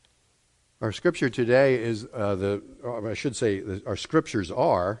Our scripture today is our scriptures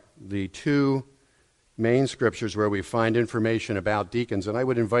are the two main scriptures where we find information about deacons. And I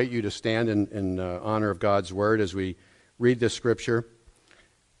would invite you to stand in honor of God's word as we read this scripture.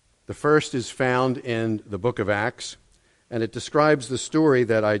 The first is found in the book of Acts, and it describes the story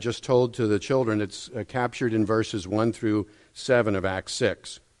that I just told to the children. It's captured in verses 1 through 7 of Acts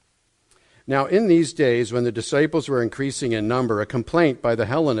 6. Now, in these days, when the disciples were increasing in number, a complaint by the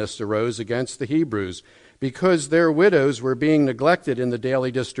Hellenists arose against the Hebrews because their widows were being neglected in the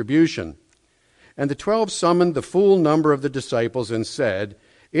daily distribution. And the 12 summoned the full number of the disciples and said,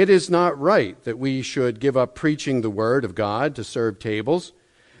 "It is not right that we should give up preaching the word of God to serve tables.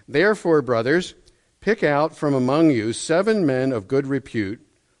 Therefore, brothers, pick out from among you 7 men of good repute,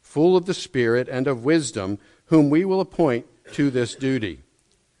 full of the Spirit and of wisdom, whom we will appoint to this duty.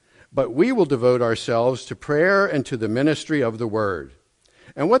 But we will devote ourselves to prayer and to the ministry of the word."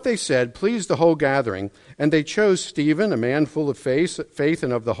 And what they said pleased the whole gathering, and they chose Stephen, a man full of faith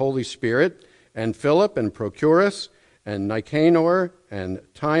and of the Holy Spirit, and Philip and Prochorus, and Nicanor, and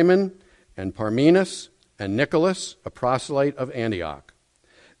Timon, and Parmenas, and Nicholas, a proselyte of Antioch.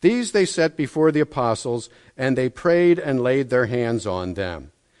 These they set before the apostles, and they prayed and laid their hands on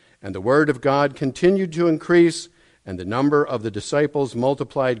them. And the word of God continued to increase, and the number of the disciples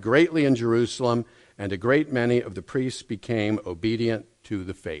multiplied greatly in Jerusalem, and a great many of the priests became obedient to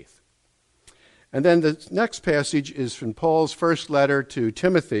the faith. And then the next passage is from Paul's first letter to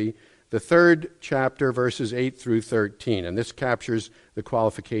Timothy, the 3rd chapter, verses 8 through 13. And this captures the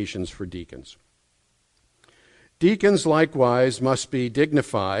qualifications for deacons. Deacons likewise must be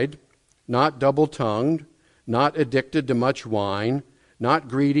dignified, not double-tongued, not addicted to much wine, not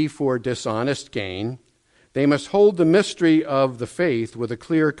greedy for dishonest gain. They must hold the mystery of the faith with a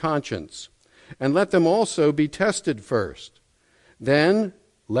clear conscience, and let them also be tested first. Then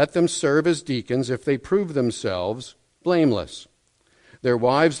let them serve as deacons if they prove themselves blameless. Their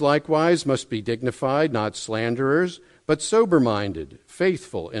wives likewise must be dignified, not slanderers, but sober-minded,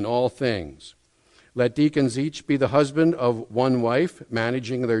 faithful in all things. Let deacons each be the husband of one wife,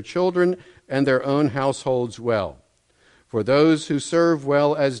 managing their children and their own households well. For those who serve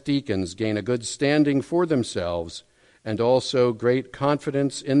well as deacons gain a good standing for themselves, and also great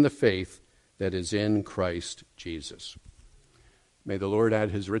confidence in the faith that is in Christ Jesus. May the Lord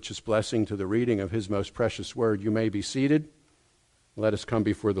add his richest blessing to the reading of his most precious word. You may be seated. Let us come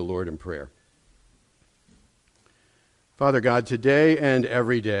before the Lord in prayer. Father God, today and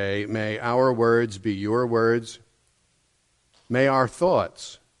every day, may our words be your words. May our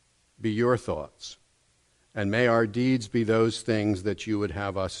thoughts be your thoughts. And may our deeds be those things that you would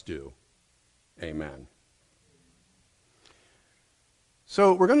have us do. Amen.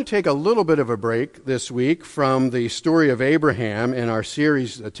 So we're going to take a little bit of a break this week from the story of Abraham in our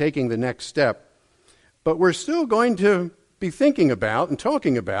series, Taking the Next Step. But we're still going to be thinking about and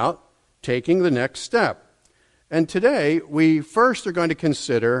talking about taking the next step. And today, we first are going to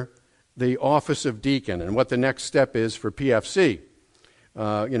consider the office of deacon and what the next step is for PFC.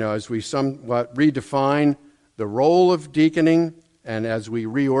 As we somewhat redefine the role of deaconing and as we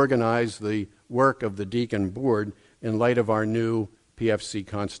reorganize the work of the deacon board in light of our new PFC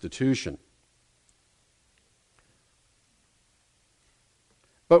constitution.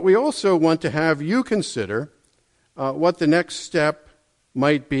 But we also want to have you consider what the next step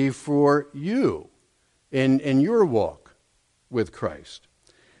might be for you in your walk with Christ.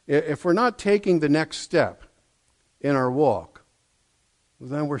 If we're not taking the next step in our walk,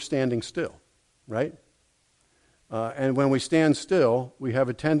 then we're standing still, right? And when we stand still, we have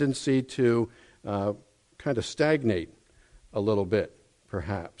a tendency to kind of stagnate a little bit,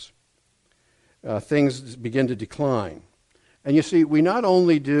 perhaps. Things begin to decline. And you see, we not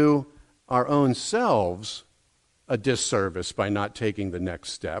only do our own selves a disservice by not taking the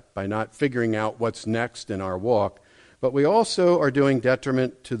next step, by not figuring out what's next in our walk, but we also are doing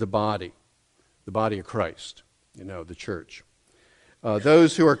detriment to the body of Christ, the church.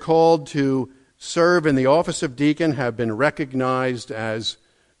 Those who are called to serve in the office of deacon have been recognized as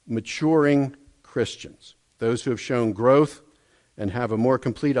maturing Christians, those who have shown growth and have a more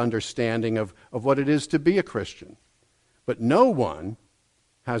complete understanding of what it is to be a Christian. But no one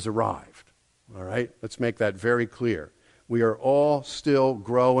has arrived, all right? Let's make that very clear. We are all still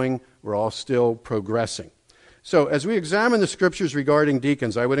growing. We're all still progressing. So as we examine the scriptures regarding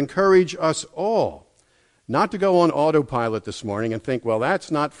deacons, I would encourage us all not to go on autopilot this morning and think, well, that's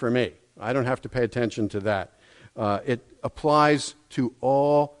not for me. I don't have to pay attention to that. It applies to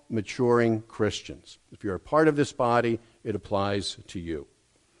all maturing Christians. If you're a part of this body, it applies to you.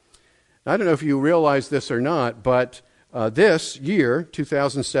 Now, I don't know if you realize this or not, but This year,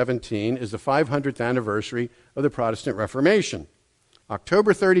 2017, is the 500th anniversary of the Protestant Reformation.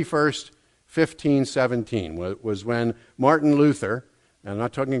 October 31st, 1517 was when Martin Luther, and I'm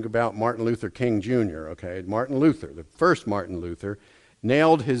not talking about Martin Luther King Jr., okay, Martin Luther, the first Martin Luther,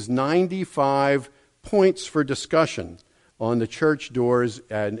 nailed his 95 points for discussion on the church doors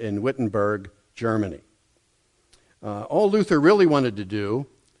in Wittenberg, Germany. All Luther really wanted to do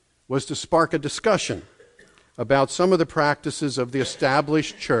was to spark a discussion about some of the practices of the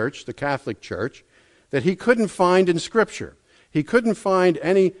established church, the Catholic Church, that he couldn't find in Scripture. He couldn't find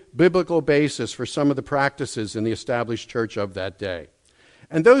any biblical basis for some of the practices in the established church of that day.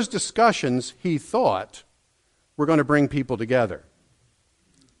 And those discussions, he thought, were going to bring people together.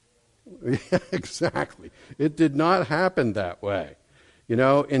 Yeah, exactly. It did not happen that way.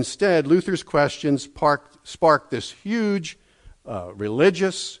 Instead, Luther's questions sparked this huge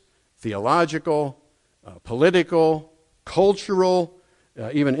religious, theological, political, cultural,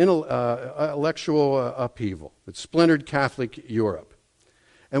 even intellectual upheaval that splintered Catholic Europe.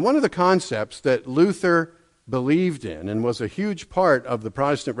 And one of the concepts that Luther believed in and was a huge part of the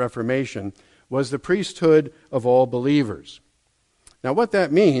Protestant Reformation was the priesthood of all believers. Now, what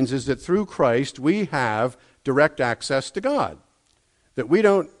that means is that through Christ we have direct access to God. That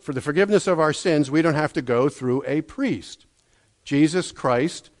for the forgiveness of our sins, we don't have to go through a priest. Jesus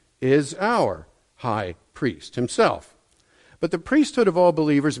Christ is our high priest himself. But the priesthood of all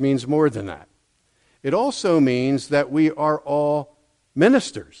believers means more than that. It also means that we are all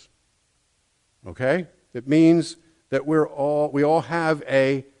ministers. Okay? It means that we all have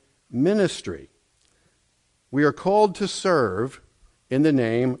a ministry. We are called to serve in the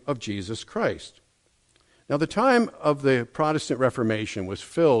name of Jesus Christ. Now, the time of the Protestant Reformation was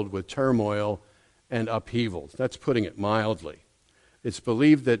filled with turmoil and upheaval. That's putting it mildly. It's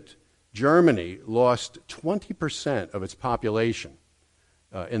believed that Germany lost 20% of its population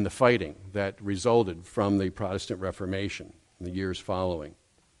in the fighting that resulted from the Protestant Reformation in the years following.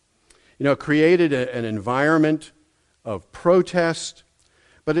 It created an environment of protest,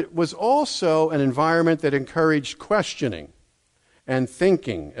 but it was also an environment that encouraged questioning and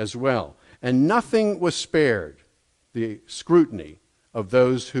thinking as well. And nothing was spared the scrutiny of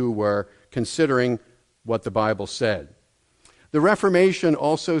those who were considering what the Bible said. The Reformation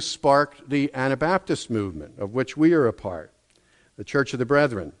also sparked the Anabaptist movement, of which we are a part, the Church of the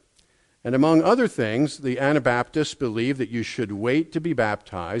Brethren. And among other things, the Anabaptists believe that you should wait to be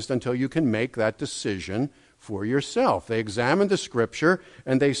baptized until you can make that decision for yourself. They examined the Scripture,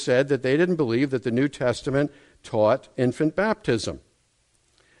 and they said that they didn't believe that the New Testament taught infant baptism.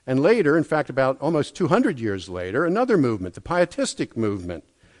 And later, in fact, about almost 200 years later, another movement, the Pietistic movement,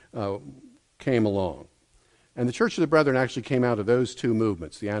 came along. And the Church of the Brethren actually came out of those two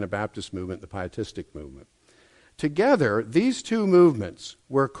movements, the Anabaptist movement, the Pietistic movement. Together, these two movements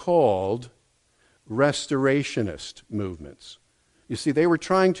were called restorationist movements. You see, they were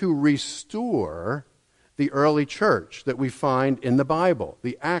trying to restore the early church that we find in the Bible,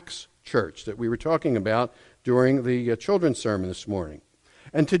 the Acts church that we were talking about during the children's sermon this morning.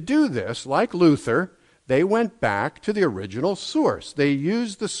 And to do this, like Luther, they went back to the original source. They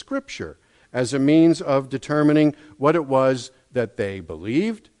used the Scripture as a means of determining what it was that they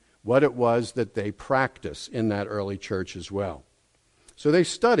believed, what it was that they practiced in that early church as well. So they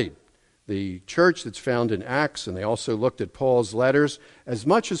studied the church that's found in Acts, and they also looked at Paul's letters. As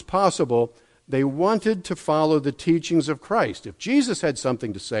much as possible, they wanted to follow the teachings of Christ. If Jesus had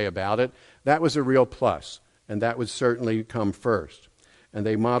something to say about it, that was a real plus, and that would certainly come first. And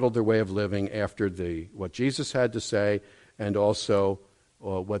they modeled their way of living after what Jesus had to say and also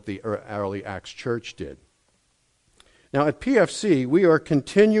what the early Acts church did. Now at PFC, we are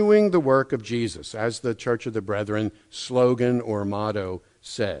continuing the work of Jesus, as the Church of the Brethren slogan or motto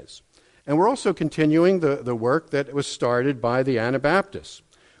says. And we're also continuing the work that was started by the Anabaptists.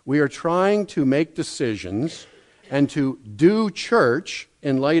 We are trying to make decisions and to do church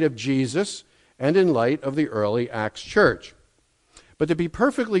in light of Jesus and in light of the early Acts church. But to be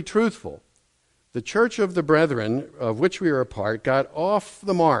perfectly truthful, the Church of the Brethren, of which we are a part, got off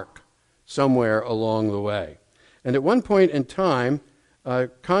the mark somewhere along the way. And at one point in time,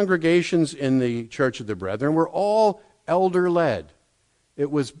 congregations in the Church of the Brethren were all elder-led.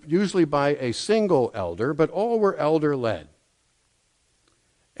 It was usually by a single elder, but all were elder-led.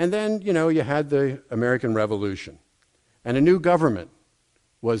 And then, you had the American Revolution, and a new government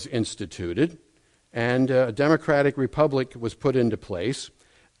was instituted, and a democratic republic was put into place,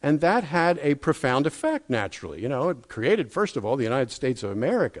 and that had a profound effect, naturally. It created, first of all, the United States of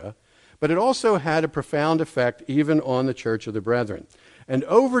America, but it also had a profound effect even on the Church of the Brethren. And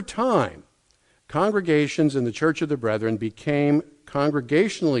over time, congregations in the Church of the Brethren became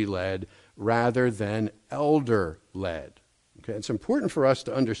congregationally led rather than elder-led. Okay, it's important for us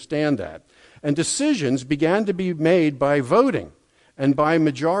to understand that. And decisions began to be made by voting and by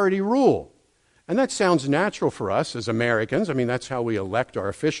majority rule. And that sounds natural for us as Americans. I mean, that's how we elect our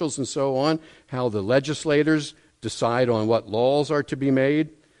officials and so on, how the legislators decide on what laws are to be made.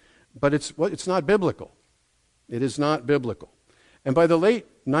 But it's not biblical. It is not biblical. And by the late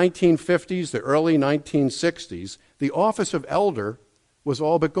 1950s, the early 1960s, the office of elder was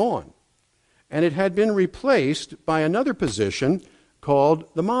all but gone. And it had been replaced by another position called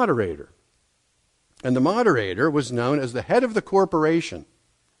the moderator. And the moderator was known as the head of the corporation.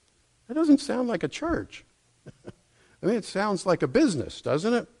 That doesn't sound like a church. I mean, it sounds like a business,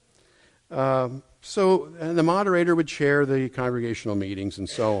 doesn't it? And the moderator would chair the congregational meetings and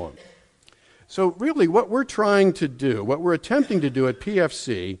so on. So really what we're trying to do, what we're attempting to do at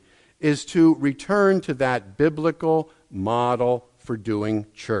PFC is to return to that biblical model for doing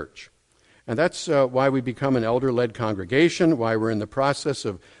church. And that's why we become an elder-led congregation, why we're in the process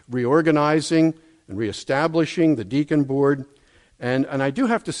of reorganizing and reestablishing the deacon board. And I do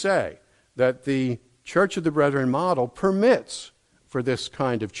have to say that the Church of the Brethren model permits for this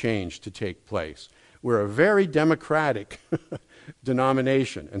kind of change to take place. We're a very democratic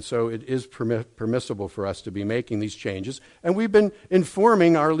denomination, and so it is permissible for us to be making these changes. And we've been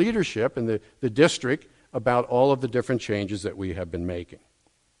informing our leadership in the district about all of the different changes that we have been making.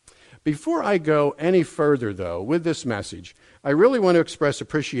 Before I go any further, though, with this message, I really want to express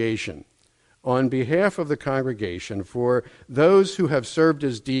appreciation on behalf of the congregation for those who have served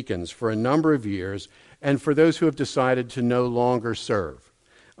as deacons for a number of years and for those who have decided to no longer serve.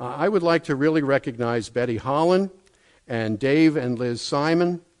 I would like to really recognize Betty Holland and Dave and Liz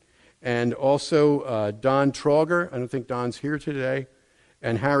Simon and also Don Trauger, I don't think Don's here today,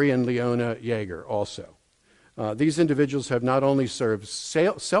 and Harry and Leona Yeager also. These individuals have not only served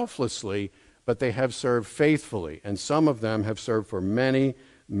selflessly, but they have served faithfully, and some of them have served for many,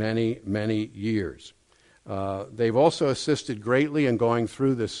 many, many years. They've also assisted greatly in going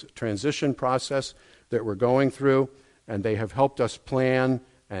through this transition process that we're going through, and they have helped us plan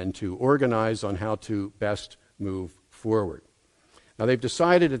and to organize on how to best move forward. Now, they've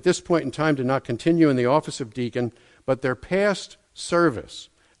decided at this point in time to not continue in the office of deacon, but their past service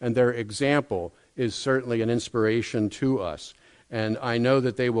and their example is certainly an inspiration to us. And I know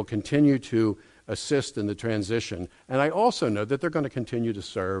that they will continue to assist in the transition. And I also know that they're going to continue to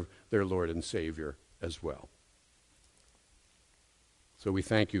serve their Lord and Savior as well. So we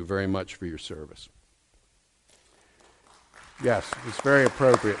thank you very much for your service. Yes, it's very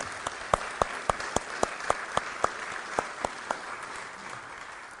appropriate.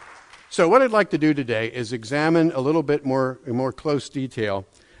 So what I'd like to do today is examine a little bit more in more close detail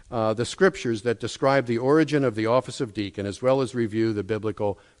the scriptures that describe the origin of the office of deacon, as well as review the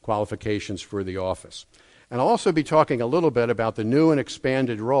biblical qualifications for the office. And I'll also be talking a little bit about the new and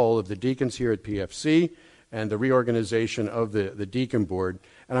expanded role of the deacons here at PFC and the reorganization of the deacon board.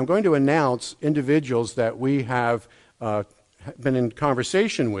 And I'm going to announce individuals that we have been in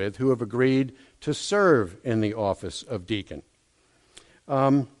conversation with who have agreed to serve in the office of deacon.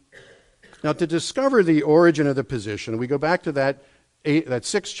 Now, to discover the origin of the position, we go back to that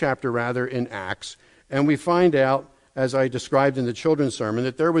sixth chapter, in Acts, and we find out, as I described in the children's sermon,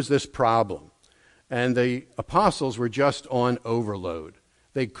 that there was this problem, and the apostles were just on overload.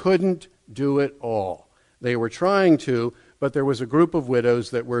 They couldn't do it all. They were trying to, but there was a group of widows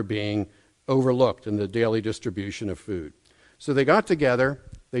that were being overlooked in the daily distribution of food. So they got together,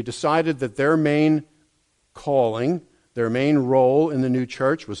 they decided that their main calling, their main role in the new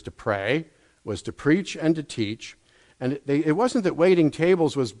church was to pray, was to preach and to teach. And it wasn't that waiting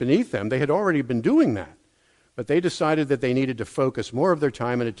tables was beneath them. They had already been doing that. But they decided that they needed to focus more of their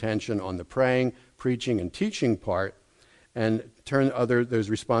time and attention on the praying, preaching, and teaching part and turn those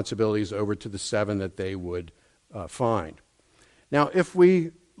responsibilities over to the 7 that they would find. Now, if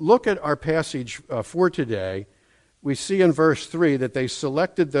we look at our passage for today, we see in verse 3 that they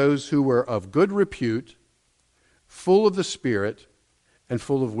selected those who were of good repute, full of the Spirit, and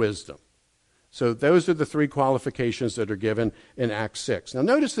full of wisdom. So those are the 3 qualifications that are given in Acts 6. Now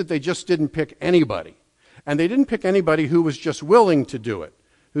notice that they just didn't pick anybody. And they didn't pick anybody who was just willing to do it,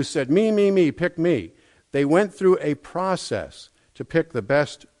 who said, me, pick me. They went through a process to pick the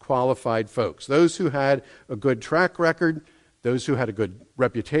best qualified folks. Those who had a good track record, those who had a good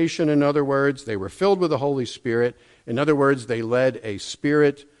reputation, in other words. They were filled with the Holy Spirit. In other words, they led a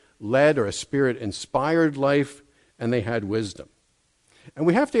Spirit-led or a Spirit-inspired life, and they had wisdom. And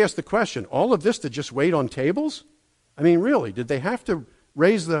we have to ask the question, all of this to just wait on tables? I mean, really, did they have to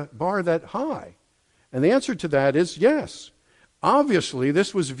raise the bar that high? And the answer to that is yes. Obviously,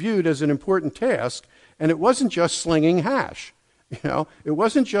 this was viewed as an important task, and it wasn't just slinging hash. It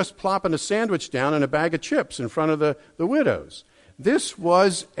wasn't just plopping a sandwich down and a bag of chips in front of the widows. This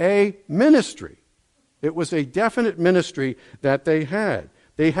was a ministry. It was a definite ministry that they had.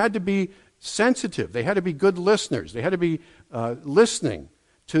 They had to be sensitive. They had to be good listeners. They had to be listening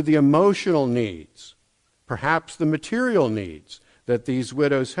to the emotional needs, perhaps the material needs that these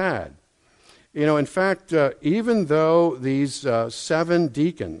widows had. In fact, even though these 7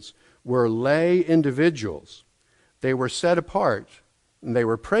 deacons were lay individuals, they were set apart, and they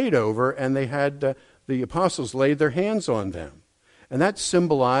were prayed over, and they had the apostles laid their hands on them. And that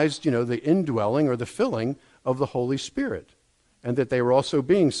symbolized, the indwelling or the filling of the Holy Spirit, and that they were also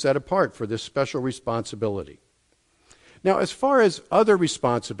being set apart for this special responsibility. Now, as far as other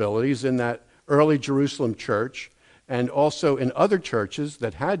responsibilities in that early Jerusalem church, and also in other churches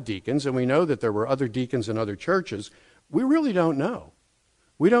that had deacons, and we know that there were other deacons in other churches, we really don't know.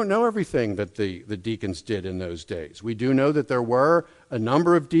 We don't know everything that the deacons did in those days. We do know that there were a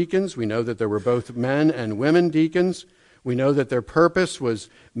number of deacons. We know that there were both men and women deacons. We know that their purpose was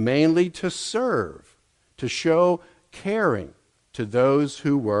mainly to serve, to show caring to those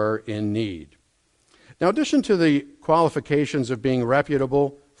who were in need. Now, in addition to the qualifications of being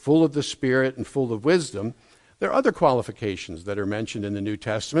reputable, full of the Spirit, and full of wisdom, there are other qualifications that are mentioned in the New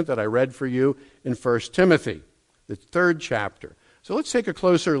Testament that I read for you in 1 Timothy, the 3rd chapter. So let's take a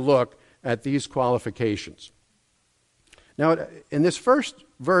closer look at these qualifications. Now, in this first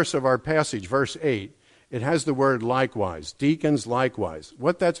verse of our passage, verse 8, it has the word likewise, deacons likewise.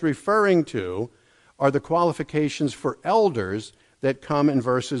 What that's referring to are the qualifications for elders that come in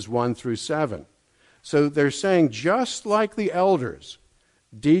verses 1 through 7. So they're saying just like the elders,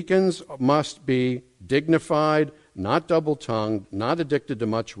 deacons must be dignified, not double-tongued, not addicted to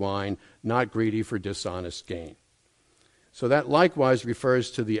much wine, not greedy for dishonest gain. So that likewise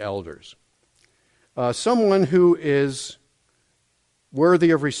refers to the elders. Someone who is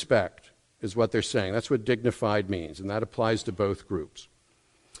worthy of respect is what they're saying. That's what dignified means, and that applies to both groups.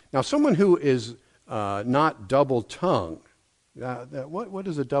 Now, someone who is not double-tongued, what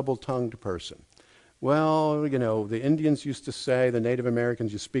is a double-tongued person? Well, the Indians used to say, the Native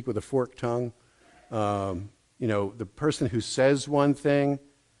Americans, you speak with a forked tongue. The person who says one thing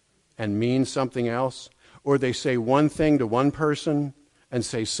and means something else, or they say one thing to one person and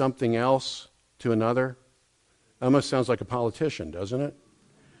say something else to another. That almost sounds like a politician, doesn't it?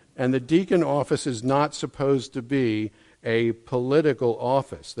 And the deacon office is not supposed to be a political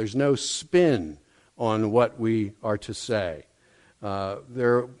office. There's no spin on what we are to say.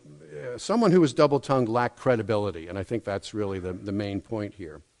 Someone who is double-tongued lacked credibility, and I think that's really the main point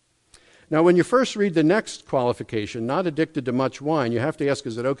here. Now, when you first read the next qualification, not addicted to much wine, you have to ask,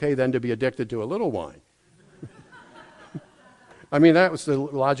 is it okay then to be addicted to a little wine? I mean, that was the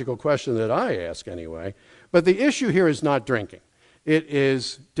logical question that I ask anyway. But the issue here is not drinking. It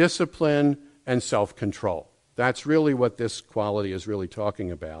is discipline and self-control. That's really what this quality is really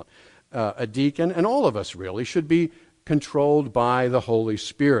talking about. A deacon, and all of us really, should be controlled by the Holy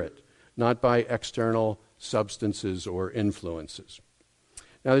Spirit, not by external substances or influences.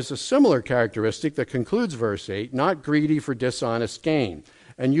 Now, there's a similar characteristic that concludes verse 8, not greedy for dishonest gain.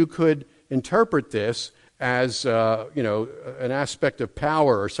 And you could interpret this as an aspect of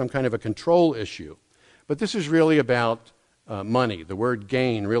power or some kind of a control issue. But this is really about money. The word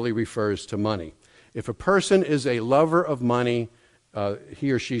gain really refers to money. If a person is a lover of money,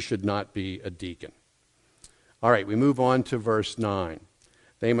 he or she should not be a deacon. All right, we move on to verse 9.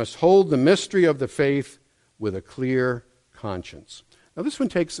 They must hold the mystery of the faith with a clear conscience. Now this one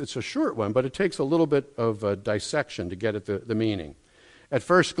it's a short one, but it takes a little bit of dissection to get at the meaning. At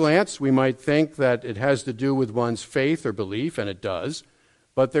first glance, we might think that it has to do with one's faith or belief, and it does,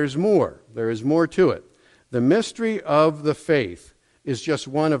 but there's more. There is more to it. The mystery of the faith is just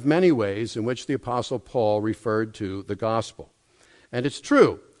one of many ways in which the Apostle Paul referred to the gospel. And it's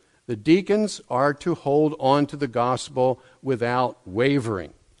true. The deacons are to hold on to the gospel without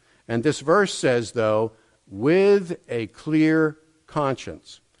wavering. And this verse says, though, with a clear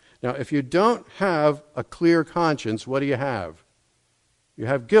conscience. Now, if you don't have a clear conscience, what do you have? You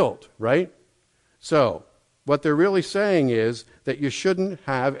have guilt, right? So, what they're really saying is that you shouldn't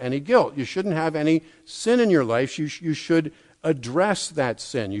have any guilt. You shouldn't have any sin in your life. You should address that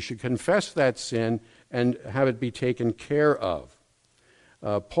sin. You should confess that sin and have it be taken care of.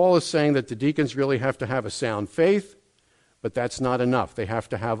 Paul is saying that the deacons really have to have a sound faith, but that's not enough. They have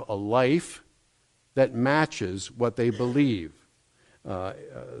to have a life that matches what they believe.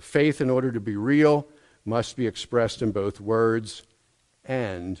 Faith, in order to be real, must be expressed in both words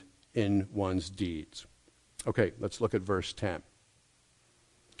and in one's deeds. Okay, let's look at verse 10.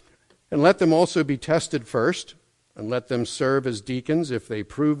 And let them also be tested first, and let them serve as deacons if they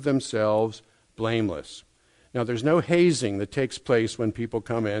prove themselves blameless. Now, there's no hazing that takes place when people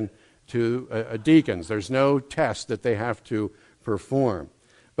come in to deacons. There's no test that they have to perform.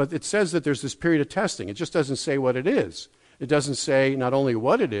 But it says that there's this period of testing. It just doesn't say what it is. It doesn't say not only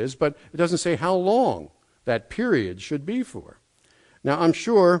what it is, but it doesn't say how long that period should be for. Now, I'm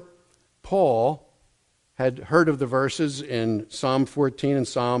sure Paul had heard of the verses in Psalm 14 and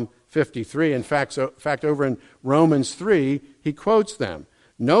Psalm 53. In fact, over in Romans 3, he quotes them.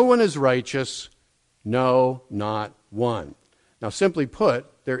 No one is righteous, no, not one. Now, simply put,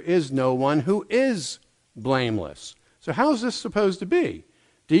 there is no one who is blameless. So how is this supposed to be?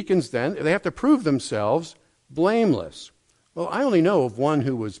 Deacons, then, they have to prove themselves blameless. Well, I only know of one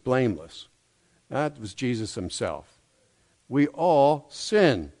who was blameless. That was Jesus himself. We all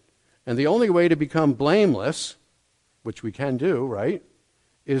sin. And the only way to become blameless, which we can do, right,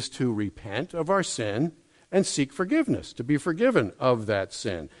 is to repent of our sin and seek forgiveness, to be forgiven of that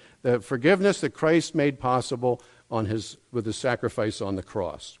sin. The forgiveness that Christ made possible with his sacrifice on the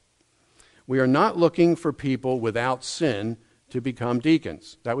cross. We are not looking for people without sin to become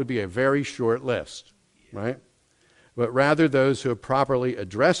deacons. That would be a very short list, right? But rather those who have properly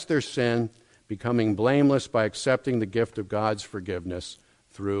addressed their sin, becoming blameless by accepting the gift of God's forgiveness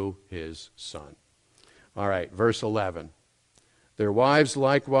through his Son. All right, verse 11. Their wives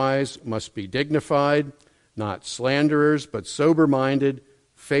likewise must be dignified, not slanderers, but sober-minded,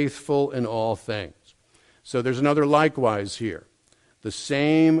 faithful in all things. So there's another likewise here. The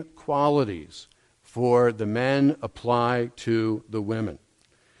same qualities for the men apply to the women.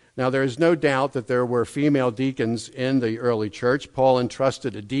 Now, there is no doubt that there were female deacons in the early church. Paul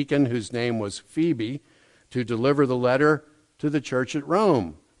entrusted a deacon whose name was Phoebe to deliver the letter to the church at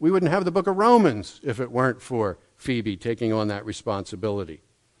Rome. We wouldn't have the book of Romans if it weren't for Phoebe taking on that responsibility.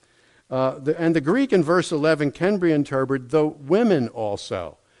 And the Greek in verse 11 can be interpreted the women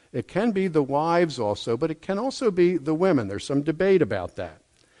also. It can be the wives also, but it can also be the women. There's some debate about that.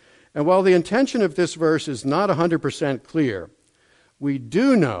 And while the intention of this verse is not 100% clear, we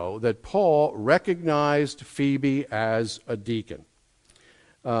do know that Paul recognized Phoebe as a deacon.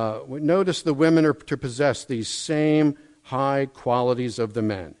 Notice the women are to possess these same high qualities of the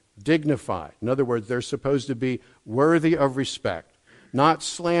men. Dignified. In other words, they're supposed to be worthy of respect, not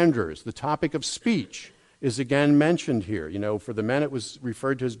slanderers. The topic of speech is again mentioned here. You know, for the men it was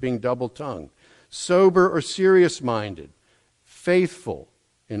referred to as being double-tongued. Sober or serious-minded, faithful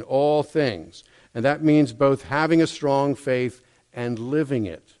in all things. And that means both having a strong faith and living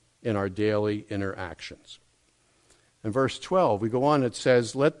it in our daily interactions. In verse 12, we go on, it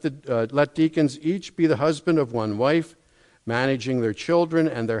says, let deacons each be the husband of one wife, managing their children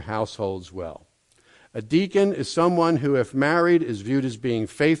and their households well. A deacon is someone who, if married, is viewed as being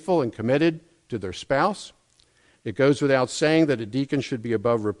faithful and committed to their spouse. It goes without saying that a deacon should be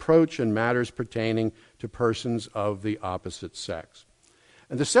above reproach in matters pertaining to persons of the opposite sex.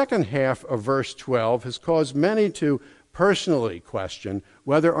 And the second half of verse 12 has caused many to personally question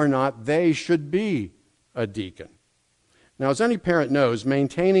whether or not they should be a deacon. Now, as any parent knows,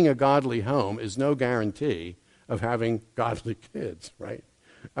 maintaining a godly home is no guarantee of having godly kids, right?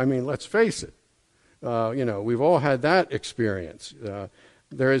 I mean, let's face it. We've all had that experience.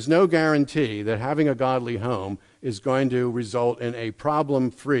 There is no guarantee that having a godly home is going to result in a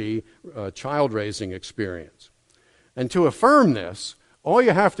problem-free child-raising experience. And to affirm this, all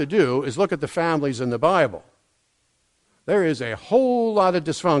you have to do is look at the families in the Bible. There is a whole lot of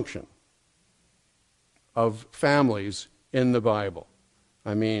dysfunction of families in the Bible.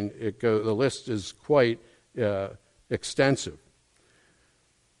 I mean, the list is quite extensive.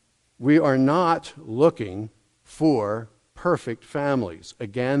 We are not looking for perfect families.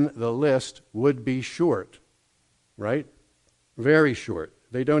 Again, the list would be short, right? Very short.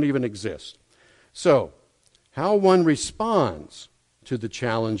 They don't even exist. So, how one responds to the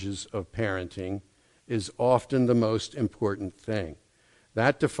challenges of parenting is often the most important thing.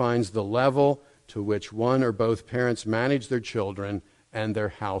 That defines the level to which one or both parents manage their children and their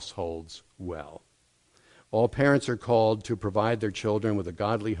households well. All parents are called to provide their children with a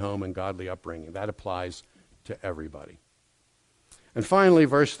godly home and godly upbringing. That applies to everybody. And finally,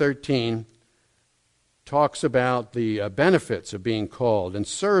 verse 13 talks about the benefits of being called and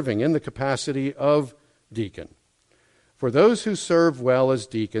serving in the capacity of deacon. For those who serve well as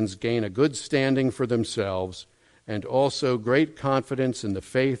deacons gain a good standing for themselves and also great confidence in the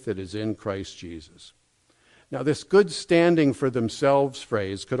faith that is in Christ Jesus. Now, this good standing for themselves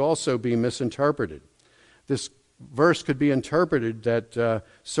phrase could also be misinterpreted. This verse could be interpreted that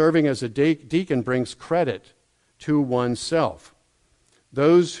serving as a deacon brings credit to oneself.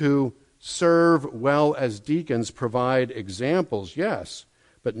 Those who serve well as deacons provide examples, yes,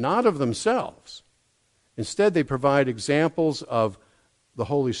 but not of themselves. Instead, they provide examples of the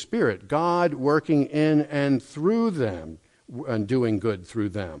Holy Spirit, God working in and through them and doing good through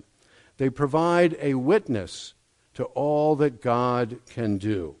them. They provide a witness to all that God can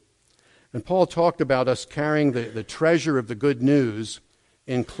do. And Paul talked about us carrying the treasure of the good news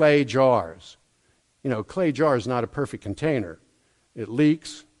in clay jars. You know, clay jar is not a perfect container. It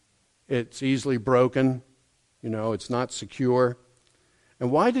leaks. It's easily broken. You know, it's not secure.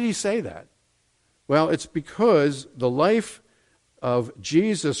 And why did he say that? Well, it's because the life of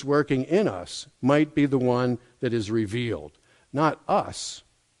Jesus working in us might be the one that is revealed. Not us,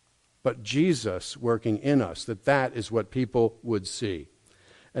 but Jesus working in us, that is what people would see.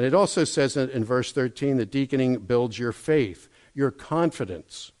 And it also says in verse 13 that deaconing builds your faith, your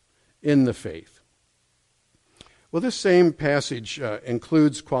confidence in the faith. Well, this same passage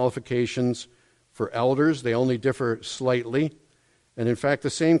includes qualifications for elders. They only differ slightly. And in fact, the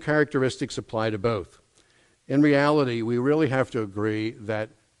same characteristics apply to both. In reality, we really have to agree that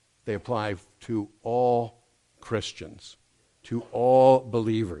they apply to all Christians, to all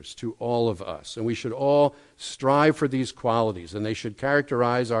believers, to all of us. And we should all strive for these qualities, and they should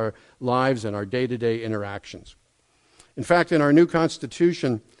characterize our lives and our day-to-day interactions. In fact, in our new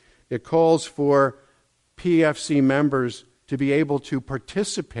Constitution, it calls for PFC members to be able to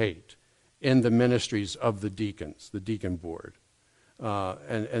participate in the ministries of the deacons, the deacon board.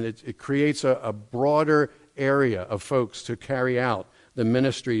 And it creates a broader area of folks to carry out the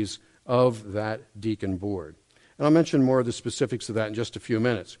ministries of that deacon board. And I'll mention more of the specifics of that in just a few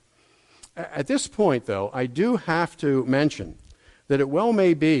minutes. At this point, though, I do have to mention that it well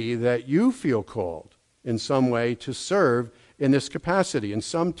may be that you feel called in some way to serve in this capacity, in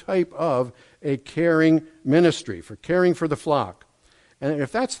some type of a caring ministry, for caring for the flock. And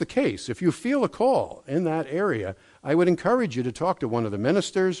if that's the case, if you feel a call in that area, I would encourage you to talk to one of the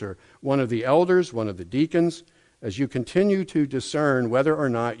ministers or one of the elders, one of the deacons, as you continue to discern whether or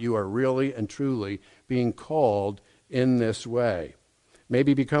not you are really and truly being called in this way.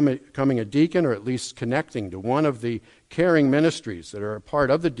 Maybe becoming a deacon, or at least connecting to one of the caring ministries that are a part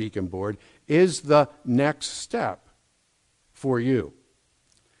of the deacon board, is the next step for you.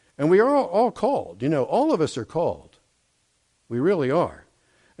 And we are all called. You know, all of us are called. We really are.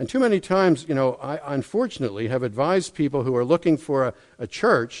 And too many times, you know, I unfortunately have advised people who are looking for a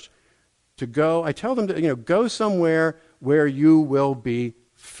church to go, I tell them to, you know, go somewhere where you will be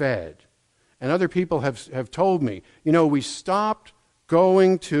fed. And other people have told me, you know, we stopped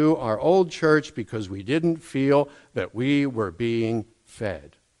going to our old church because we didn't feel that we were being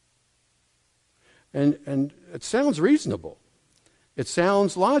fed. And it sounds reasonable. It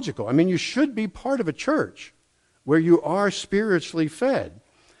sounds logical. I mean, you should be part of a church where you are spiritually fed.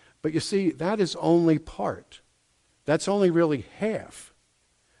 But you see, that is only part. That's only really half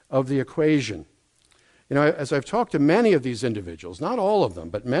of the equation. You know, as I've talked to many of these individuals, not all of them,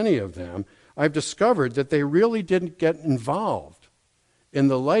 but many of them, I've discovered that they really didn't get involved in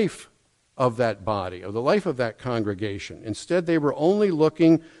the life of that body, or the life of that congregation. Instead, they were only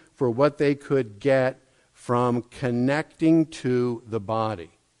looking for what they could get from connecting to the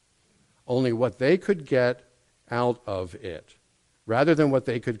body. Only what they could get out of it, rather than what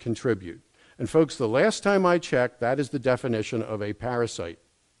they could contribute. And folks, the last time I checked, that is the definition of a parasite.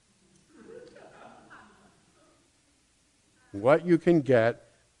 What you can get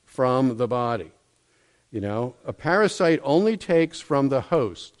from the body. You know, a parasite only takes from the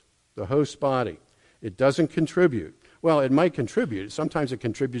host body. It doesn't contribute. Well, it might contribute. Sometimes it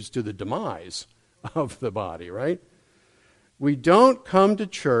contributes to the demise of the body, right? We don't come to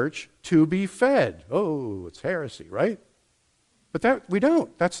church to be fed. Oh, it's heresy, right? But we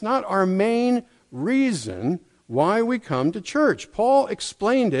don't. That's not our main reason why we come to church. Paul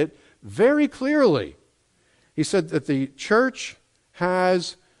explained it very clearly. He said that the church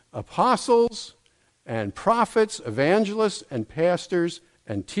has apostles and prophets, evangelists and pastors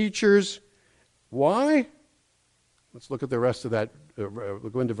and teachers. Why? Let's look at the rest of that. We'll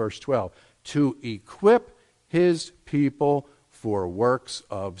go into verse 12. To equip his people for works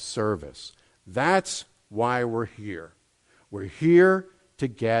of service. That's why we're here. We're here to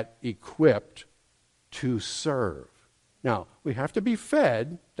get equipped to serve. Now, we have to be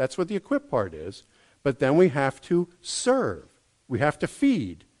fed. That's what the equip part is. But then we have to serve. We have to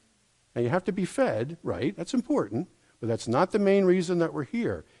feed. And you have to be fed, right? That's important. But that's not the main reason that we're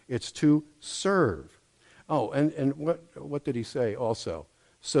here. It's to serve. Oh, and what did he say also?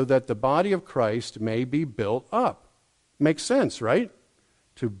 so that the body of Christ may be built up. Makes sense, right?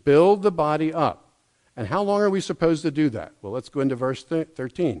 To build the body up. And how long are we supposed to do that? Well, let's go into verse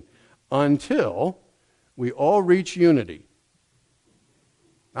 13. Until we all reach unity.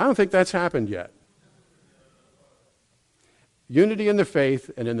 I don't think that's happened yet. Unity in the faith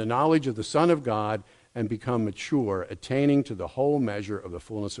and in the knowledge of the Son of God, and become mature, attaining to the whole measure of the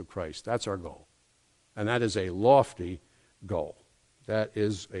fullness of Christ. That's our goal. And that is a lofty goal. That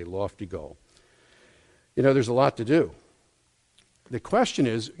is a lofty goal. There's a lot to do. The question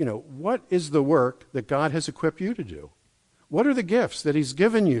is, what is the work that God has equipped you to do? What are the gifts that he's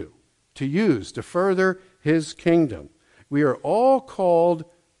given you to use to further his kingdom? We are all called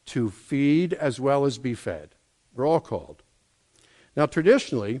to feed as well as be fed. We're all called. Now,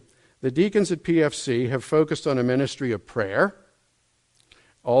 traditionally, the deacons at PFC have focused on a ministry of prayer,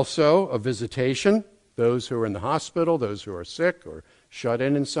 also of visitation, those who are in the hospital, those who are sick or shut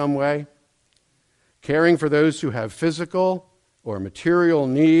in some way, caring for those who have physical or material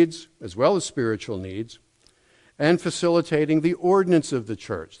needs as well as spiritual needs, and facilitating the ordinance of the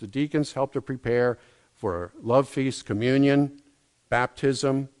church. The deacons help to prepare for love feast, communion,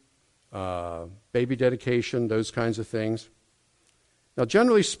 baptism, baby dedication, those kinds of things. Now,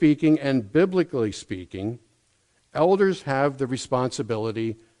 generally speaking and biblically speaking, elders have the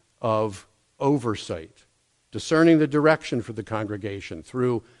responsibility of oversight, discerning the direction for the congregation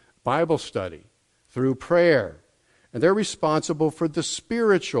through Bible study, through prayer, and they're responsible for the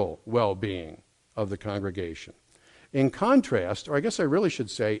spiritual well-being of the congregation. In contrast, or I guess I really should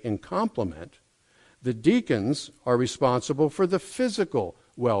say in complement, the deacons are responsible for the physical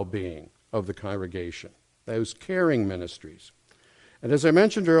well-being of the congregation, those caring ministries. And as I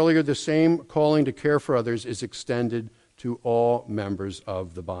mentioned earlier, the same calling to care for others is extended to all members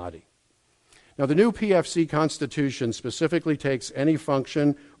of the body. Now, the new PFC Constitution specifically takes any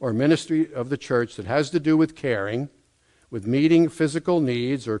function or ministry of the church that has to do with caring, with meeting physical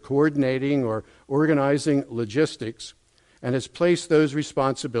needs or coordinating or organizing logistics, and has placed those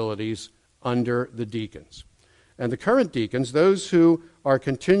responsibilities under the deacons. And the current deacons, those who are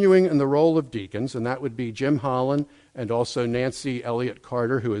continuing in the role of deacons, and that would be Jim Holland and also Nancy Elliott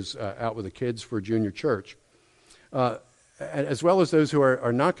Carter, who is out with the kids for junior church, as well as those who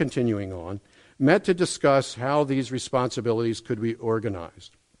are not continuing on, met to discuss how these responsibilities could be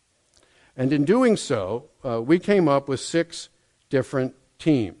organized. And in doing so, we came up with 6 different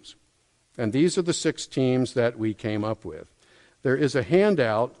teams. And these are the 6 teams that we came up with. There is a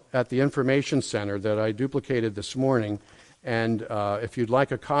handout at the Information Center that I duplicated this morning, and if you'd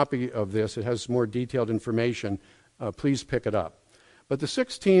like a copy of this, it has more detailed information, please pick it up. But the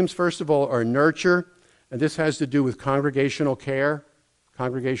 6 teams, first of all, are nurture, and this has to do with congregational care,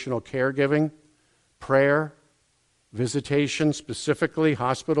 congregational caregiving, prayer, visitation, specifically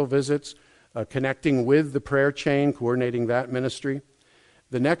hospital visits, connecting with the prayer chain, coordinating that ministry.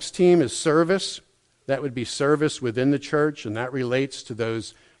 The next team is service. That would be service within the church, and that relates to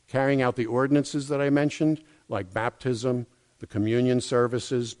those carrying out the ordinances that I mentioned, like baptism, the communion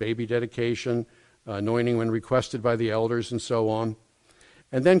services, baby dedication, anointing when requested by the elders, and so on.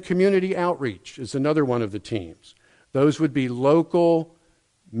 And then community outreach is another one of the teams. Those would be local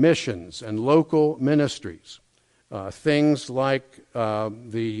missions and local ministries. Things like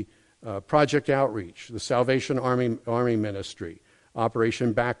the Project Outreach, the Salvation Army Ministry,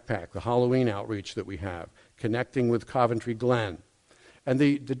 Operation Backpack, the Halloween outreach that we have, connecting with Coventry Glen. And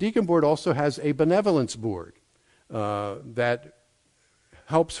the deacon board also has a benevolence board that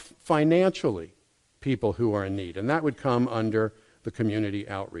helps financially people who are in need, and that would come under the community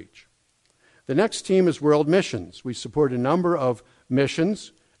outreach. The next team is World Missions. We support a number of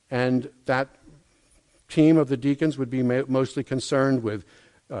missions, and that team of the deacons would be mostly concerned with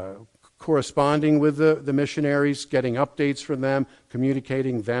corresponding with the missionaries, getting updates from them,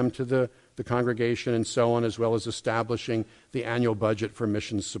 communicating them to the congregation, and so on, as well as establishing the annual budget for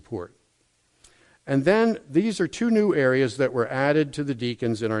missions support. And then these are 2 new areas that were added to the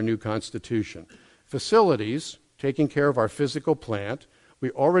deacons in our new constitution. Facilities, taking care of our physical plant.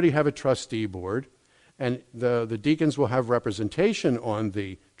 We already have a trustee board, and the deacons will have representation on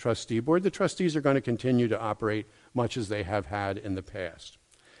the trustee board. The trustees are going to continue to operate much as they have had in the past.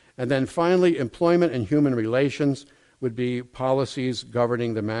 And then finally, employment and human relations would be policies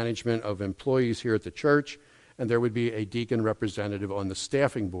governing the management of employees here at the church, and there would be a deacon representative on the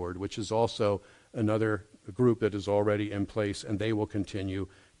staffing board, which is also another group that is already in place, and they will continue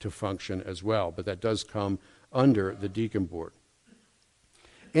to function as well. But that does come under the deacon board.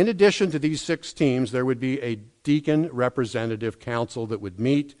 In addition to these 6 teams, there would be a deacon representative council that would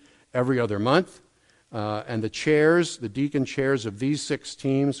meet every other month. And the chairs, the deacon chairs of these 6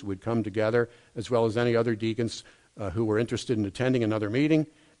 teams would come together, as well as any other deacons who were interested in attending another meeting,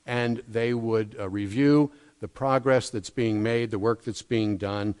 and they would review the progress that's being made, the work that's being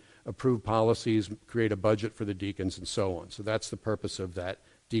done, approve policies, create a budget for the deacons, and so on. So that's the purpose of that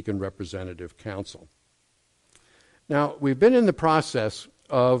Deacon Representative Council. Now, we've been in the process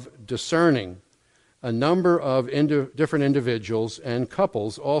of discerning a number of different individuals and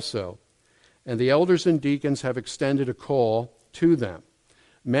couples also, and the elders and deacons have extended a call to them.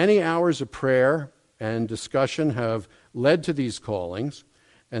 Many hours of prayer and discussion have led to these callings,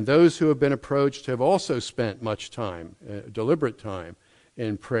 and those who have been approached have also spent much time, deliberate time,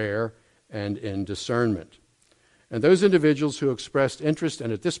 in prayer and in discernment. And those individuals who expressed interest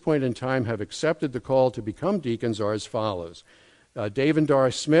and at this point in time have accepted the call to become deacons are as follows. Dave and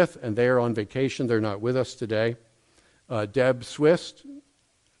Doris Smith, and they are on vacation. They're not with us today. Deb Swist.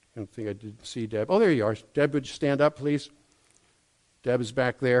 I don't think I did see Deb. Oh, there you are. Deb, would you stand up, please? Deb is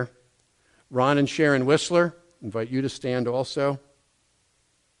back there. Ron and Sharon Whistler, invite you to stand also.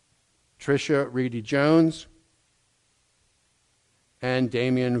 Tricia Reedy Jones. And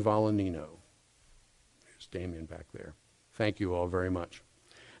Damian Volanino. There's Damian back there. Thank you all very much.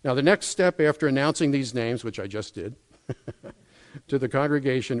 Now, the next step after announcing these names, which I just did, to the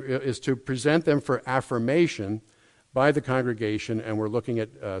congregation is to present them for affirmation by the congregation, and we're looking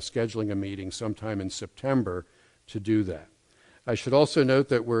at scheduling a meeting sometime in September to do that. I should also note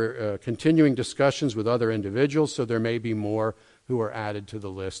that we're continuing discussions with other individuals, so there may be more who are added to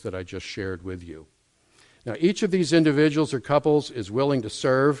the list that I just shared with you. Now, each of these individuals or couples is willing to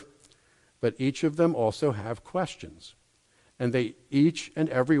serve, but each of them also have questions. And they each and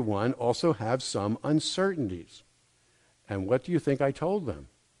every one also have some uncertainties. And what do you think I told them?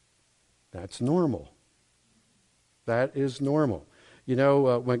 That's normal. That is normal. You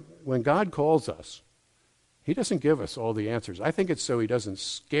know, when God calls us, he doesn't give us all the answers. I think it's so he doesn't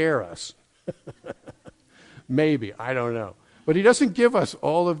scare us. Maybe, I don't know. But he doesn't give us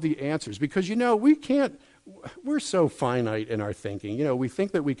all of the answers because, you know, we're so finite in our thinking. You know, we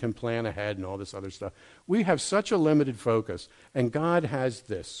think that we can plan ahead and all this other stuff. We have such a limited focus, and God has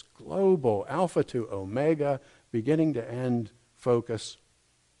this global alpha to omega, beginning to end focus.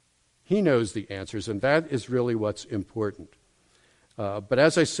 He knows the answers, and that is really what's important. But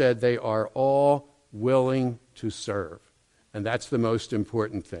as I said, they are all willing to serve, and that's the most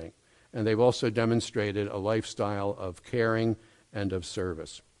important thing. And they've also demonstrated a lifestyle of caring and of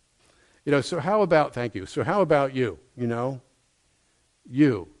service. You know, thank you. So how about you? You know,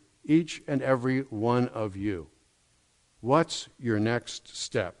 you, each and every one of you. What's your next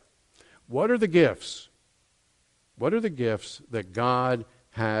step? What are the gifts? What are the gifts that God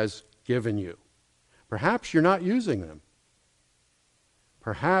has given you? Perhaps you're not using them.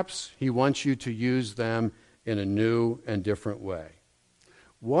 Perhaps he wants you to use them in a new and different way.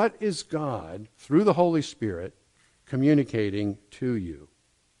 What is God, through the Holy Spirit, communicating to you?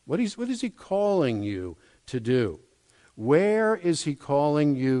 What is he calling you to do? Where is he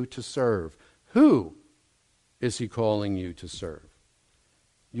calling you to serve? Who is he calling you to serve?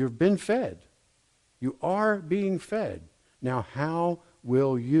 You've been fed. You are being fed. Now, how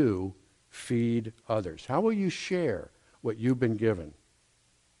will you feed others? How will you share what you've been given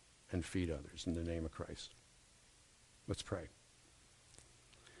and feed others in the name of Christ? Let's pray.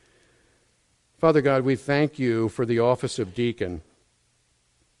 Father God, we thank you for the office of deacon.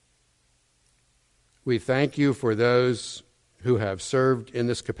 We thank you for those who have served in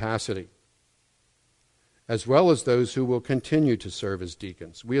this capacity, as well as those who will continue to serve as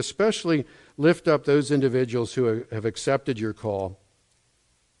deacons. We especially lift up those individuals who have accepted your call.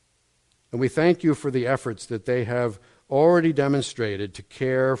 And we thank you for the efforts that they have already demonstrated to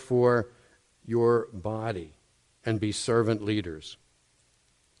care for your body and be servant leaders.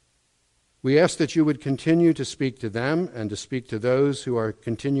 We ask that you would continue to speak to them and to speak to those who are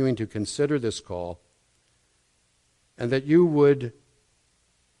continuing to consider this call, and that you would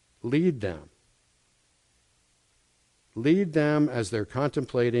lead them. Lead them as they're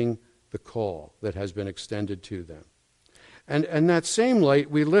contemplating the call that has been extended to them. And in that same light,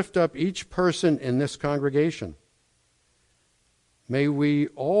 we lift up each person in this congregation. May we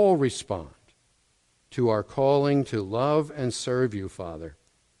all respond to our calling to love and serve you, Father.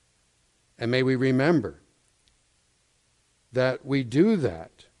 And may we remember that we do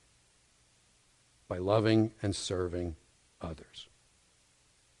that by loving and serving others.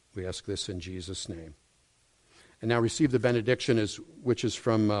 We ask this in Jesus' name. And now receive the benediction, which is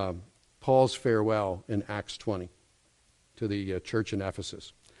from Paul's farewell in Acts 20 to the church in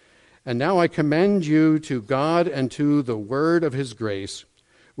Ephesus. And now I commend you to God and to the word of his grace,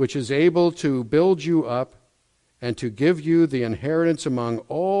 which is able to build you up and to give you the inheritance among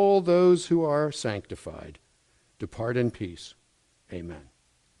all those who are sanctified. Depart in peace. Amen.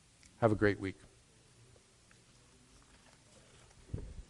 Have a great week.